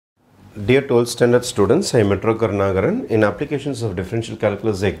Dear 12th standard students, I am Metro Karnagaran. In applications of differential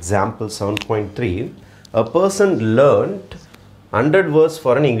calculus example 7.3, a person learned 100 words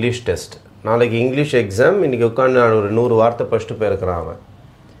for an English test. நாளைக்கு English exam இன்னைக்கு உட்கார்ந்து நான் ஒரு 100 வார்த்தை படிச்சிட்டு போயிருக்கறான் அவன்.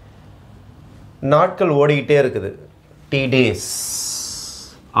 நாட்கள் ஓடிட்டே இருக்குது. T days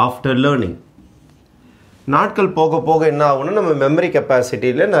after learning. நாட்கள் போக போக என்ன ஆகும்னா நம்ம மெமரி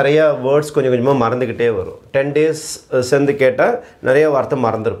கெபாசிட்டில நிறைய வேர்ட்ஸ் கொஞ்சம் கொஞ்சமா மறந்துக்கிட்டே வரும். 10 days செந்து கேட்டா நிறைய வார்த்தை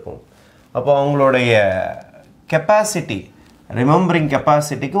மறந்துருப்போம். அப்போ அவங்களுடைய கெபாசிட்டி ரிமெம்பரிங்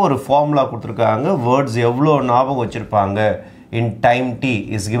கெபாசிட்டிக்கு ஒரு ஃபார்முலா கொடுத்திருக்காங்க. வேர்ட்ஸ் எவ்வளோ ஞாபகம் வச்சிருப்பாங்க in time t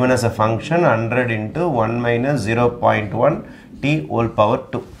is given as a function 100 into 1 minus 0.1 t whole power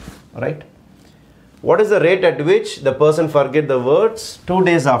 2, right? What is the rate at which the person forget the words 2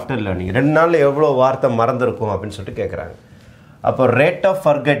 days after learning? 2 நாள்ல எவ்வளவு வார்த்தை மறந்திருக்கும் அப்படினு சொல்லிட்டு கேக்குறாங்க. அப்போ rate of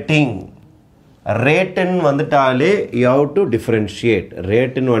forgetting rate ன்னு வந்துட்டாலே you have to differentiate.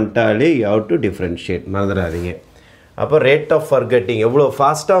 rate ன்னு வந்துட்டாலே you have to differentiate. மறந்துடாதீங்க. அப்போ rate of forgetting எவ்வளவு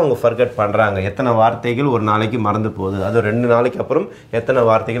ஃபாஸ்டா அவங்க forget பண்றாங்க, எத்தனை வார்த்தைகள் ஒரு நாளைக்கு மறந்து போகுது, அது 2 நாளைக்கு அப்புறம் எத்தனை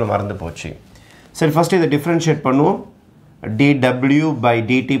வார்த்தைகள் மறந்து போச்சு. சரி, ஃபர்ஸ்ட் இத டிஃபரன்ஷியேட் பண்ணுவோம். dw by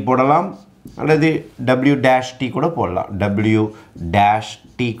dt போடலாம் அல்லது w dash t கூட போடலாம். w dash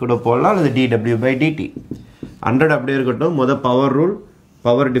t கூட போடலாம் அல்லது dw by dt. 100 அப்படியே இருக்கட்டும். முத பவர் ரூல்,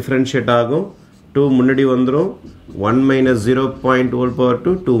 பவர் டிஃபரன்ஷியேட் ஆகும். 2 முன்னாடி வந்துரும். 1 minus 0.1 whole power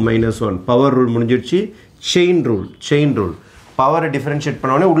 2 2 minus 1. Power rule முடிஞ்சிருச்சு. chain rule பவர் டிஃபரன்ஷியேட்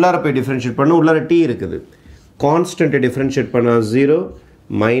பண்ணோனே உள்ளார போய் டிஃபரன்ஷியேட் பண்ணனும். உள்ளார t இருக்குது. கான்ஸ்டன்ட் டிஃபரன்ஷியேட் பண்ணா 0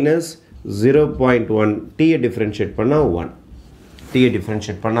 minus 0.1 t டிஃபரன்ஷியேட் பண்ணா 1. t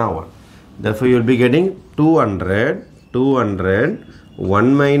டிஃபரன்ஷியேட் பண்ணா 1. Therefore you will be getting 200 1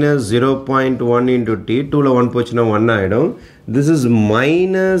 minus 0.1 into t. 2 ல 1 போச்சுனா 1 ஆயிடும். This is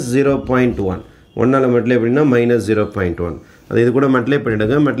minus 0.1. 1 னால மல்டிப்ளை பண்ணினா minus 0.1. அது இது கூட மல்டிப்ளை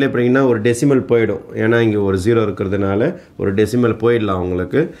பண்ணிடுங்க. மல்டிப்ளை பண்ணினா ஒரு டெசிமல் போய்டும். ஏனா இங்க ஒரு 0 இருக்குறதுனால ஒரு டெசிமல் போய்டலாம்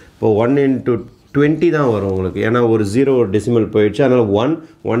உங்களுக்கு. இப்போ 1 into 20 தான் வரும் உங்களுக்கு. ஏனா ஒரு 0 ஒரு டெசிமல் போயிடுச்சு. அதனால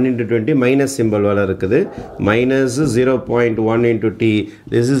 1 into 20 மைனஸ் சிம்பல் வர இருக்குது. minus 0.1 into t.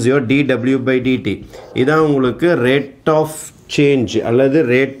 This is your dw by dt. இதான் உங்களுக்கு rate of change அல்லது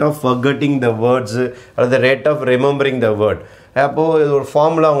rate of forgetting the words அல்லது rate of remembering the word. அப்போ இது ஒரு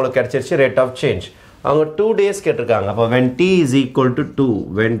ஃபார்முலா உங்களுக்கு கிடைச்சிருச்சு, rate of change. அவங்க 2 days கேட்டிருக்காங்க. அப்போ when t is equal to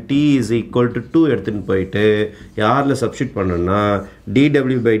 2 எடுத்துன்னு போயிட்டு யாரில் சப்ஸ்டிட் பண்ணணும்னா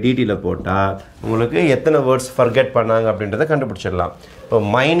dw by dt ல போட்டா உங்களுக்கு எத்தனை வேர்ட்ஸ் ஃபர்கெட் பண்ணாங்க அப்படின்றத கண்டுபிடிச்சிடலாம். இப்போ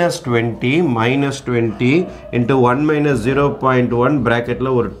 -20 into 1 minus 0.1 bracketல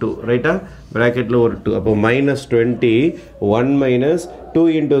ஒரு 2, ரைட்டா? bracketல ஒரு 2. அப்போ -20 1 minus 2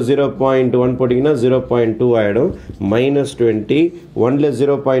 into 0.1 போட்டிங்கன்னா 0.2 ஆயிடும். -20 1ல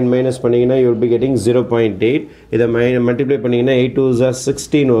 0 minus பண்ணீங்கன்னா you will be getting 0.8. இதை மல்டிப்ளை பண்ணீங்கன்னா 8 2s are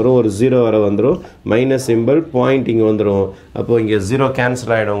 16 வரும். ஒரு 0 வர வந்துரும். மைனஸ் சிம்பல், பாயிண்ட் இங்கே வந்துடும். அப்போ இங்கே 0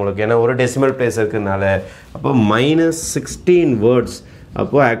 கேன்சல் ஆகிடும் உங்களுக்கு, ஏன்னா ஒரு டெசிமல் பிளேஸ் இருக்கிறதுனால. அப்போ -16 வேர்ட்ஸ்.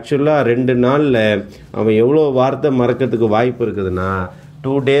 அப்போ ஆக்சுவலாக 2 நாளில் அவன் எவ்வளோ வார்த்தை மறக்கிறதுக்கு வாய்ப்பு இருக்குதுன்னா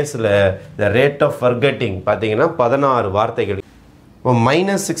 2 டேஸில் த ரேட் ஆஃப் ஃபர்கெட்டிங் பார்த்தீங்கன்னா 16 வார்த்தைகள். இப்போ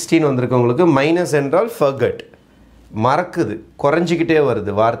 -16 வந்திருக்கவங்களுக்கு, மைனஸ் என்றால் ஃபர்கெட், மறக்குது, குறைஞ்சிக்கிட்டே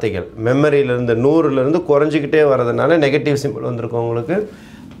வருது வார்த்தைகள். மெமரியிலேருந்து 100லேருந்து குறைஞ்சிக்கிட்டே வர்றதுனால நெகட்டிவ் சிம்பிள் வந்திருக்கவங்களுக்கு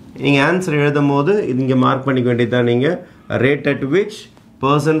நீங்கள் ஆன்சர் எழுதும் போது இங்கே மார்க் பண்ணிக்க வேண்டியதான். நீங்கள் rate at which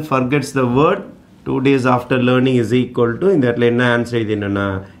person forgets the word 2 days after learning is equal to, இந்த இடத்துல என்ன ஆன்சர் இது என்னன்னா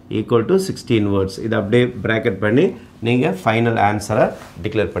equal to 16 words. இதை அப்படியே பிராக்கெட் பண்ணி நீங்கள் ஃபைனல் ஆன்சரை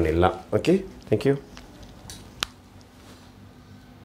டிக்ளேர் பண்ணிடலாம். Okay, thank you.